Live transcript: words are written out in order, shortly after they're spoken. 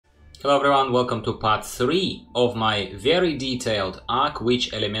Hello everyone, welcome to part 3 of my very detailed Arc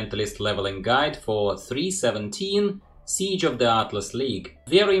Witch Elementalist leveling guide for 3.17 Siege of the Atlas League.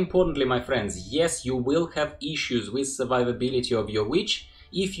 Very importantly, my friends, yes, you will have issues with survivability of your witch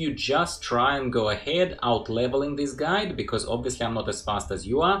if you just try and go ahead out leveling this guide, because obviously I'm not as fast as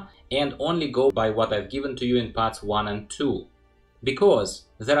you are, and only go by what I've given to you in parts 1 and 2. Because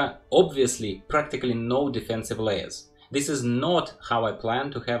there are obviously practically no defensive layers. This is not how I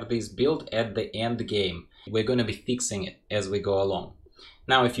plan to have this build at the end game. We're going to be fixing it as we go along.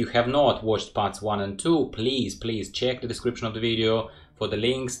 Now, if you have not watched parts 1 and 2, please check the description of the video for the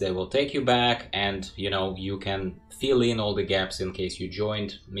links. They will take you back and, you can fill in all the gaps in case you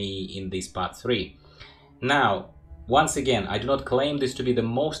joined me in this part 3. Now, once again, I do not claim this to be the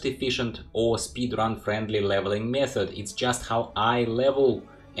most efficient or speedrun friendly leveling method. It's just how I level.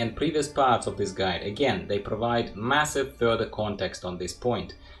 And previous parts of this guide, again, they provide massive further context on this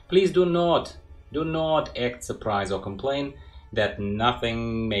point. Please do not act surprised or complain that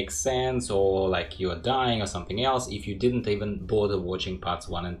nothing makes sense or like you're dying or something else if you didn't even bother watching parts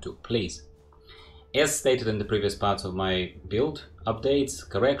 1 and 2, please. As stated in the previous parts of my build, updates,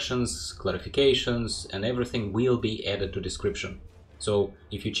 corrections, clarifications and everything will be added to description. So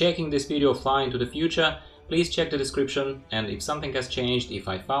if you're checking this video far into the future, please check the description, and if something has changed, if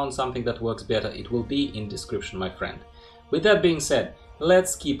I found something that works better, it will be in description, my friend. With that being said,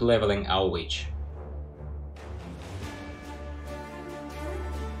 let's keep leveling our witch.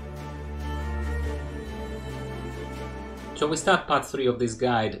 So we start part 3 of this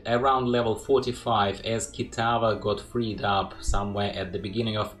guide around level 45 as Kitava got freed up somewhere at the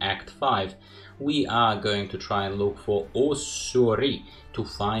beginning of Act 5. We are going to try and look for Osuri to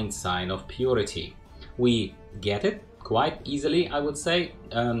find sign of purity. We get it quite easily, I would say,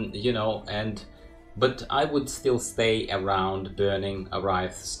 but I would still stay around burning a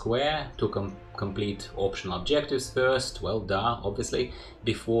Wraith Square to complete optional objectives first, well, obviously,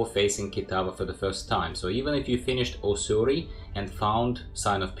 before facing Kitava for the first time. So even if you finished Osuri and found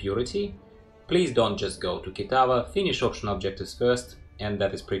Sign of Purity, please don't just go to Kitava, finish optional objectives first, and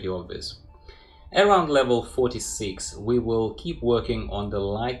that is pretty obvious. Around level 46, we will keep working on the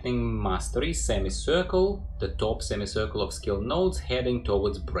Lightning Mastery semicircle, the top semicircle of skill nodes, heading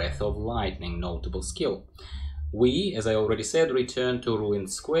towards Breath of Lightning, notable skill. We, as I already said, return to Ruined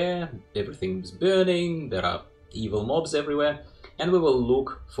Square, everything's burning, there are evil mobs everywhere, and we will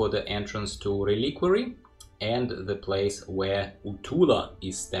look for the entrance to Reliquary and the place where Utula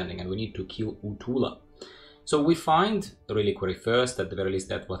is standing, and we need to kill Utula. So we find Reliquary first, at the very least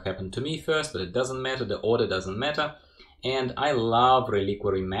that's what happened to me first, but it doesn't matter, the order doesn't matter. And I love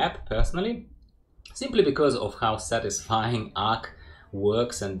Reliquary Map, personally, simply because of how satisfying Arc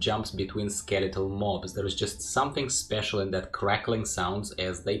works and jumps between skeletal mobs. There is just something special in that crackling sounds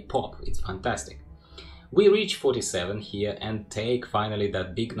as they pop, it's fantastic. We reach 47 here and take finally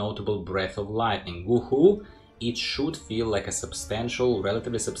that big notable Breath of Lightning. Woohoo! It should feel like a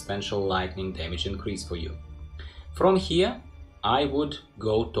relatively substantial lightning damage increase for you. From here, I would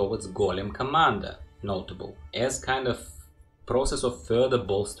go towards Golem Commander, notable, as kind of process of further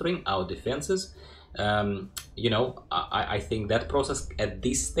bolstering our defenses. I think that process at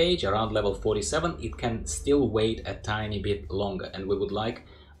this stage, around level 47, it can still wait a tiny bit longer, and we would like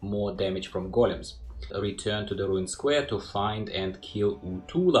more damage from golems. Return to the Ruined Square to find and kill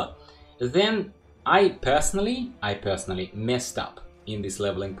Utula. Then I personally messed up in this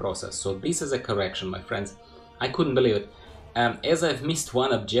leveling process, so this is a correction, my friends. I couldn't believe it, as I've missed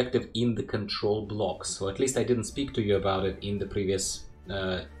one objective in the control blocks, so at least I didn't speak to you about it in the previous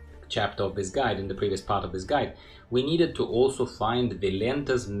chapter of this guide, in the previous part of this guide. We needed to also find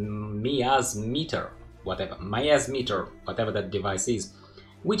Vilenta's miasmeter, whatever that device is,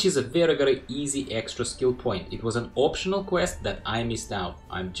 which is a very easy extra skill point. It was an optional quest that I missed out.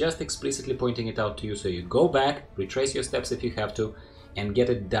 I'm just explicitly pointing it out to you, so you go back, retrace your steps if you have to, and get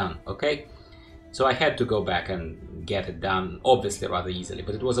it done, okay? So I had to go back and get it done, obviously rather easily,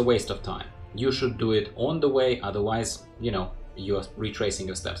 but it was a waste of time. You should do it on the way, otherwise, you're retracing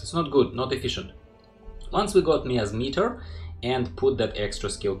your steps. It's not good, not efficient. Once we got miasmeter and put that extra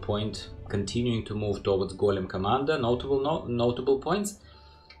skill point, continuing to move towards Golem Commander, notable points,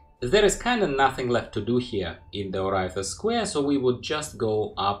 there is kind of nothing left to do here in the Orytha Square, so we would just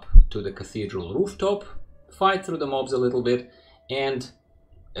go up to the Cathedral rooftop, fight through the mobs a little bit, and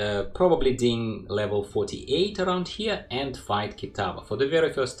probably ding level 48 around here and fight Kitava for the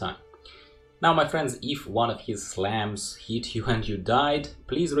very first time. Now, my friends, if one of his slams hit you and you died,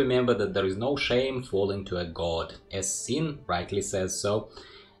 please remember that there is no shame falling to a god, as Sin rightly says so.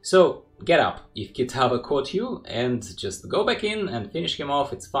 So get up. If Kitava caught you, and just go back in and finish him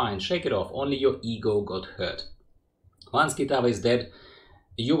off, it's fine, shake it off, only your ego got hurt. Once Kitava is dead,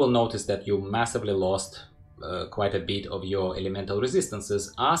 you will notice that you massively lost quite a bit of your elemental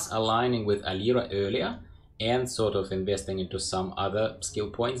resistances. Us aligning with Alira earlier and sort of investing into some other skill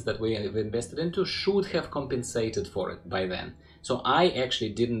points that we have invested into should have compensated for it by then. So I actually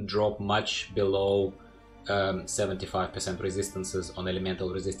didn't drop much below 75% resistances on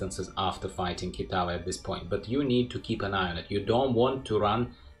elemental resistances after fighting Kitava at this point, but you need to keep an eye on it. You don't want to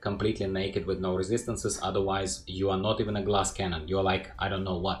run completely naked with no resistances, otherwise you are not even a glass cannon, you're like I don't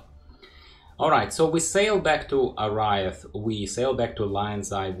know what. Alright, so we sail back to Ariath, we sail back to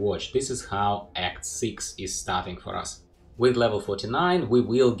Lion's Eye Watch. This is how Act 6 is starting for us. With level 49 we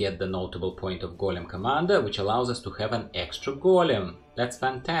will get the notable point of Golem Commander, which allows us to have an extra golem. That's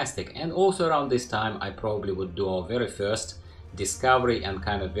fantastic. And also around this time I probably would do our very first discovery and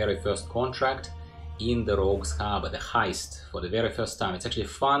kind of very first contract in the Rogue's Harbor, the heist, for the very first time. It's actually a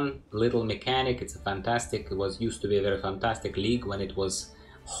fun little mechanic, it's a fantastic, it was used to be a very fantastic league when it was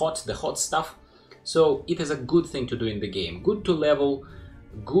hot, the hot stuff. So it is a good thing to do in the game, good to level,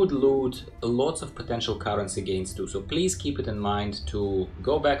 good loot, lots of potential currency gains too. So please keep it in mind to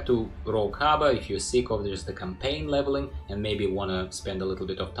go back to Rogue Harbor if you're sick of just the campaign leveling and maybe want to spend a little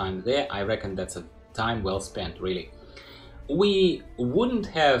bit of time there. I reckon that's a time well spent, really. We wouldn't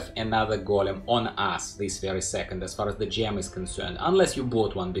have another golem on us this very second as far as the gem is concerned, unless you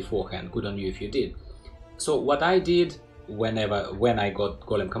bought one beforehand. Good on you if you did. So what I did when I got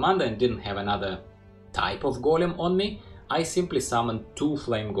Golem Commander and didn't have another type of golem on me, I simply summoned 2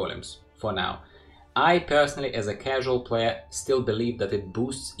 flame golems for now. I personally, as a casual player, still believe that it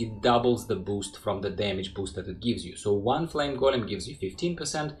doubles the boost from the damage boost that it gives you. So 1 flame golem gives you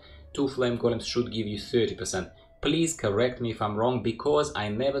 15%, 2 flame golems should give you 30%. Please correct me if I'm wrong, because I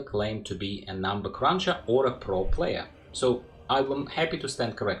never claimed to be a number cruncher or a pro player. So I'm happy to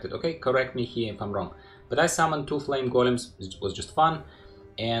stand corrected, okay? Correct me here if I'm wrong. But I summoned 2 flame golems, it was just fun,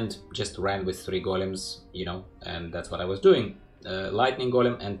 and just ran with 3 golems, you know, and that's what I was doing. Lightning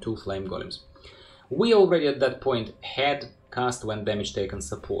golem and 2 flame golems. We already at that point had cast when damage taken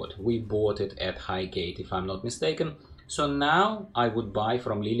support. We bought it at High Gate if I'm not mistaken. So now I would buy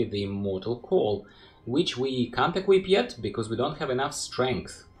from Lily the Immortal Call, which we can't equip yet because we don't have enough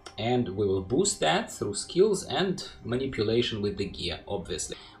strength, and we will boost that through skills and manipulation with the gear,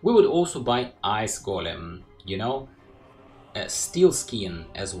 obviously. We would also buy Ice Golem, you know, Steel Skin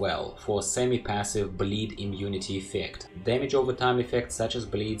as well for semi-passive bleed immunity effect. Damage over time effects such as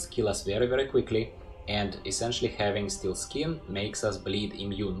bleeds kill us very quickly, and essentially having Steel Skin makes us bleed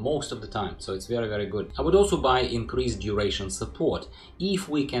immune most of the time, so it's very good. I would also buy increased duration support if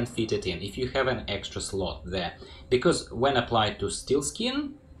we can fit it in, if you have an extra slot there, because when applied to Steel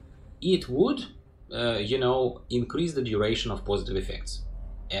Skin it would you know, increase the duration of positive effects,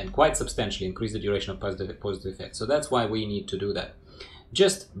 and quite substantially increase the duration of positive effects. So that's why we need to do that.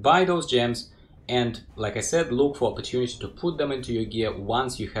 Just buy those gems, and like I said, look for opportunity to put them into your gear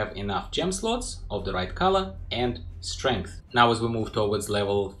once you have enough gem slots of the right color and strength. Now as we move towards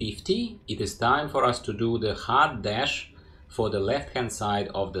level 50, it is time for us to do the hard dash for the left hand side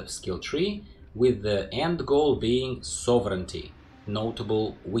of the skill tree, with the end goal being sovereignty,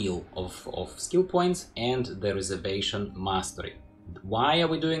 notable wheel of skill points, and the reservation mastery. Why are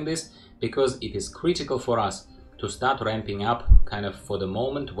we doing this? Because it is critical for us to start ramping up kind of for the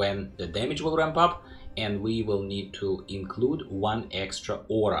moment when the damage will ramp up, and we will need to include 1 extra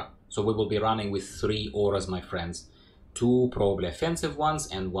aura. So we will be running with 3 auras, my friends. 2 probably offensive ones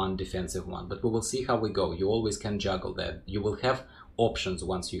and 1 defensive one, but we will see how we go. You always can juggle that. You will have options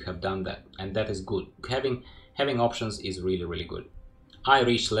once you have done that, and that is good. Having options is really good. I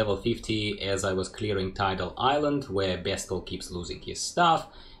reached level 50 as I was clearing Tidal Island, where Bestel keeps losing his stuff.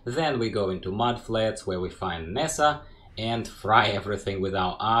 Then we go into Mud Flats, where we find Nessa and fry everything with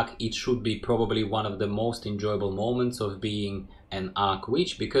our Arc. It should be probably one of the most enjoyable moments of being an Arc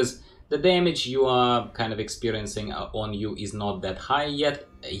Witch, because the damage you are kind of experiencing on you is not that high yet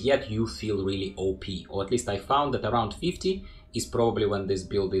you feel really OP, or at least I found that around 50 is probably when this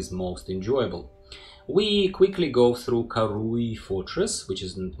build is most enjoyable. We quickly go through Karui Fortress, which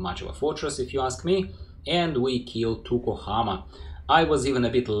isn't much of a fortress if you ask me, and we kill Tukohama. I was even a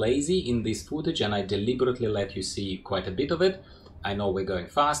bit lazy in this footage and I deliberately let you see quite a bit of it. I know we're going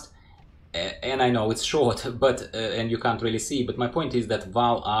fast, and I know it's short, but and you can't really see, but my point is that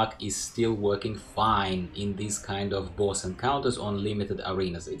Vaal Arc is still working fine in these kind of boss encounters on limited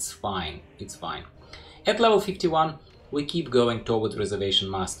arenas. It's fine, it's fine. At level 51, we keep going towards Reservation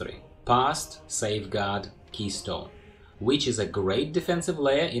Mastery. Past, Safeguard, Keystone. which is a great defensive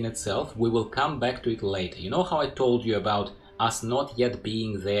layer in itself. We will come back to it later. You know how I told you about us not yet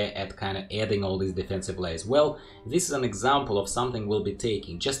being there at kind of adding all these defensive layers? Well, this is an example of something we'll be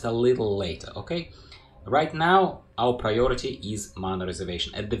taking just a little later, okay? Right now, our priority is mana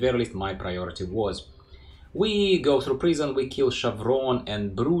reservation. At the very least, my priority was. We go through prison, we kill Shavronne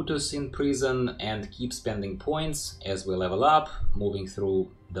and Brutus in prison and keep spending points as we level up, moving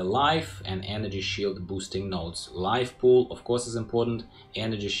through the life and energy shield boosting nodes. Life pool, of course, is important.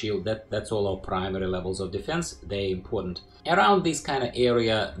 Energy shield, that's all our primary levels of defense, they're important. Around this kind of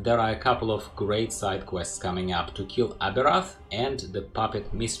area, there are a couple of great side quests coming up to kill Aberath and the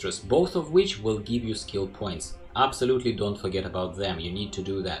puppet Mistress, both of which will give you skill points. Absolutely don't forget about them, you need to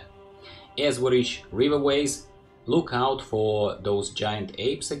do that. As we reach riverways, look out for those giant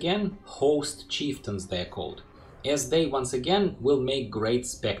apes again, host chieftains they're called, as they once again will make great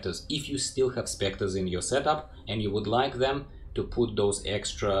specters if you still have specters in your setup and you would like them to put those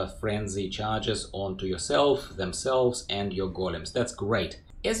extra frenzy charges onto yourself, themselves and your golems. That's great.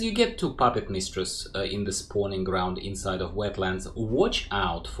 As you get to Puppet Mistress in the spawning ground inside of wetlands, watch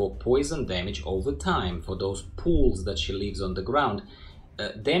out for poison damage over time, for those pools that she leaves on the ground.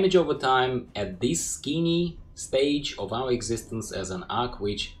 Damage over time at this skinny stage of our existence as an arc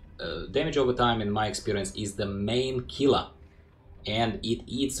witch, damage over time in my experience is the main killer, and it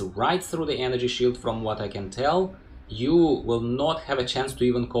eats right through the energy shield. From what I can tell, you will not have a chance to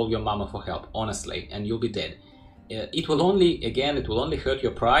even call your mama for help, honestly, and you'll be dead. It will only hurt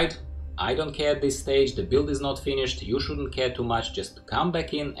your pride. I don't care at this stage, the build is not finished, you shouldn't care too much, just come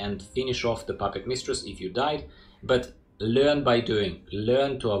back in and finish off the Puppet Mistress if you died, but learn by doing,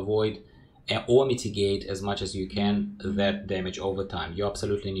 learn to avoid or mitigate as much as you can that damage over time. You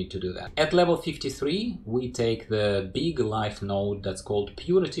absolutely need to do that. At level 53, we take the big life node that's called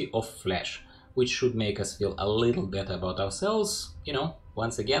Purity of Flesh, which should make us feel a little better about ourselves. You know,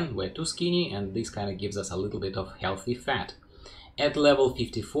 once again, we're too skinny and this kind of gives us a little bit of healthy fat. At level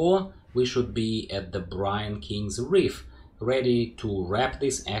 54, we should be at the Brine King's Reef, ready to wrap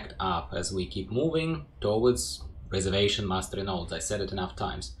this act up as we keep moving towards Reservation Mastery nodes. I said it enough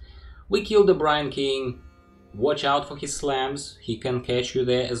times. We kill the Brine King, watch out for his slams, he can catch you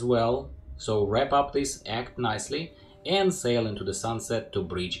there as well, so wrap up this act nicely and sail into the sunset to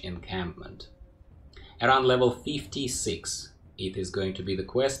Bridge Encampment. Around level 56, it is going to be the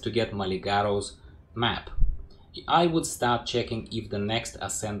quest to get Maligaros Map. I would start checking if the next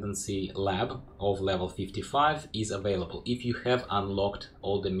Ascendancy lab of level 55 is available, if you have unlocked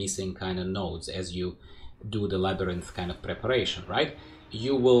all the missing kind of nodes as you do the labyrinth kind of preparation, right?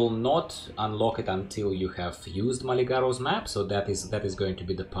 You will not unlock it until you have used Maligaros Map, so that is going to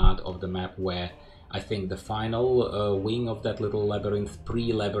be the part of the map where I think the final wing of that little labyrinth,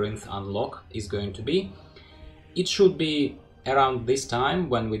 pre-labyrinth unlock is going to be. It should be around this time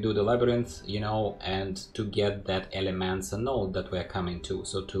when we do the labyrinth, you know, and to get that Elementalist node that we're coming to,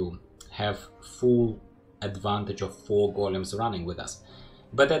 so to have full advantage of 4 golems running with us.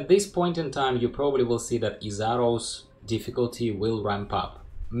 But at this point in time, you probably will see that Izaro's difficulty will ramp up,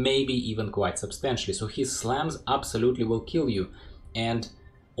 maybe even quite substantially. So his slams absolutely will kill you, and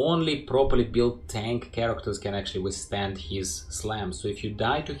only properly built tank characters can actually withstand his slams. So if you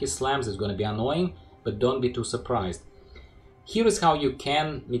die to his slams, it's going to be annoying, but don't be too surprised. Here is how you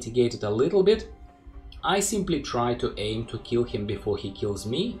can mitigate it a little bit. I simply try to aim to kill him before he kills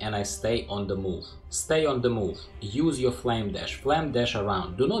me, and I stay on the move. Stay on the move. Use your flame dash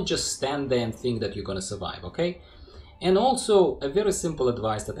around. Do not just stand there and think that you're gonna survive, okay? And also, a very simple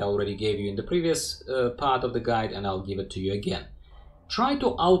advice that I already gave you in the previous part of the guide, and I'll give it to you again. Try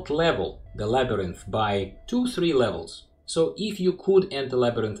to out-level the labyrinth by 2-3 levels. So if you could enter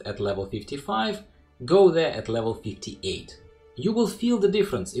labyrinth at level 55, go there at level 58. You will feel the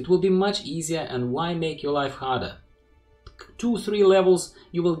difference, it will be much easier, and why make your life harder? 2-3 levels,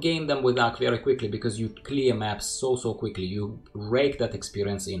 you will gain them with Arc very quickly because you clear maps so quickly, you rake that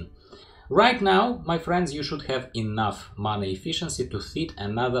experience in. Right now, my friends, you should have enough mana efficiency to fit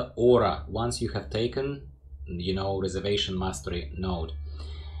another aura once you have taken, you know, Reservation Mastery node.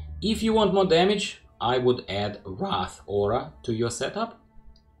 If you want more damage, I would add Wrath aura to your setup,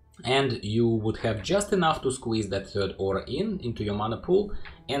 and you would have just enough to squeeze that 3rd aura into your mana pool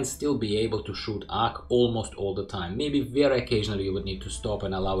and still be able to shoot arc almost all the time. Maybe very occasionally you would need to stop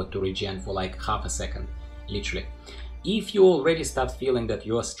and allow it to regen for like half a second, literally. If you already start feeling that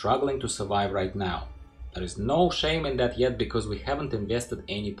you are struggling to survive right now, there is no shame in that yet, because we haven't invested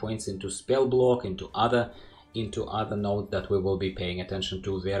any points into spell block, into other nodes that we will be paying attention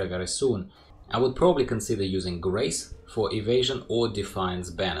to very soon. I would probably consider using Grace for evasion or Defiance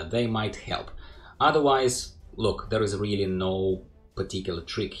banner. They might help. Otherwise, look, there is really no particular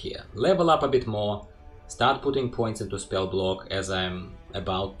trick here. Level up a bit more, start putting points into spell block as I'm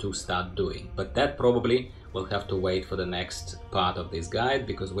about to start doing. But that probably will have to wait for the next part of this guide,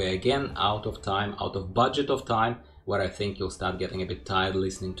 because we're again out of time, out of budget of time, where I think you'll start getting a bit tired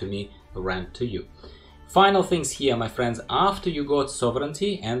listening to me rant to you. Final things here, my friends. After you got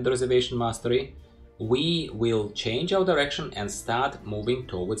Sovereignty and the Reservation Mastery, we will change our direction and start moving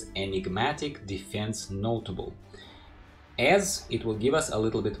towards Enigmatic Defense Notable, as it will give us a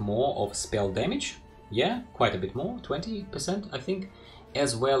little bit more of spell damage, yeah, quite a bit more, 20% I think,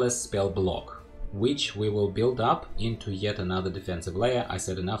 as well as spell block, which we will build up into yet another defensive layer. I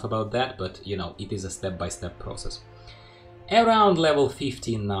said enough about that, but you know, it is a step-by-step process. Around level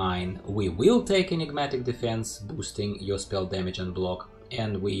 59 we will take Enigmatic Defense, boosting your spell damage and block,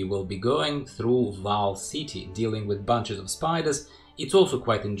 and we will be going through Vaal City, dealing with bunches of spiders. It's also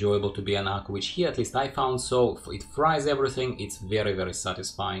quite enjoyable to be an Arch Witch here, at least I found so. It fries everything, it's very, very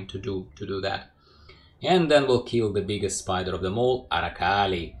satisfying to do that. And then we'll kill the biggest spider of them all,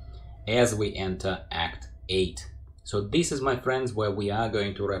 Arakali, as we enter Act 8. So this is, my friends, where we are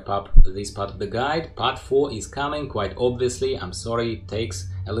going to wrap up this part of the guide. Part 4 is coming, quite obviously. I'm sorry it takes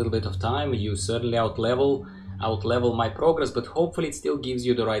a little bit of time. You certainly outlevel my progress, but hopefully it still gives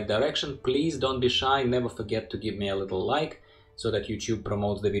you the right direction. Please don't be shy, never forget to give me a little like, so that YouTube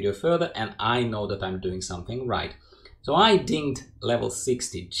promotes the video further and I know that I'm doing something right. So I dinged level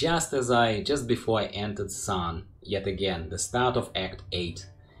 60 just before I entered Sarn, yet again, the start of Act 8.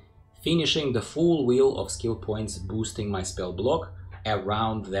 Finishing the full wheel of skill points, boosting my spell block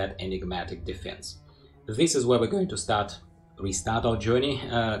around that Enigmatic Defense. This is where we're going to restart our journey,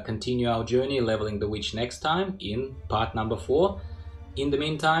 continue our journey, leveling the witch next time in part number 4. In the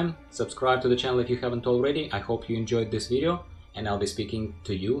meantime, subscribe to the channel if you haven't already. I hope you enjoyed this video, and I'll be speaking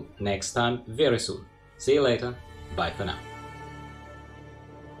to you next time very soon. See you later. Bye for now.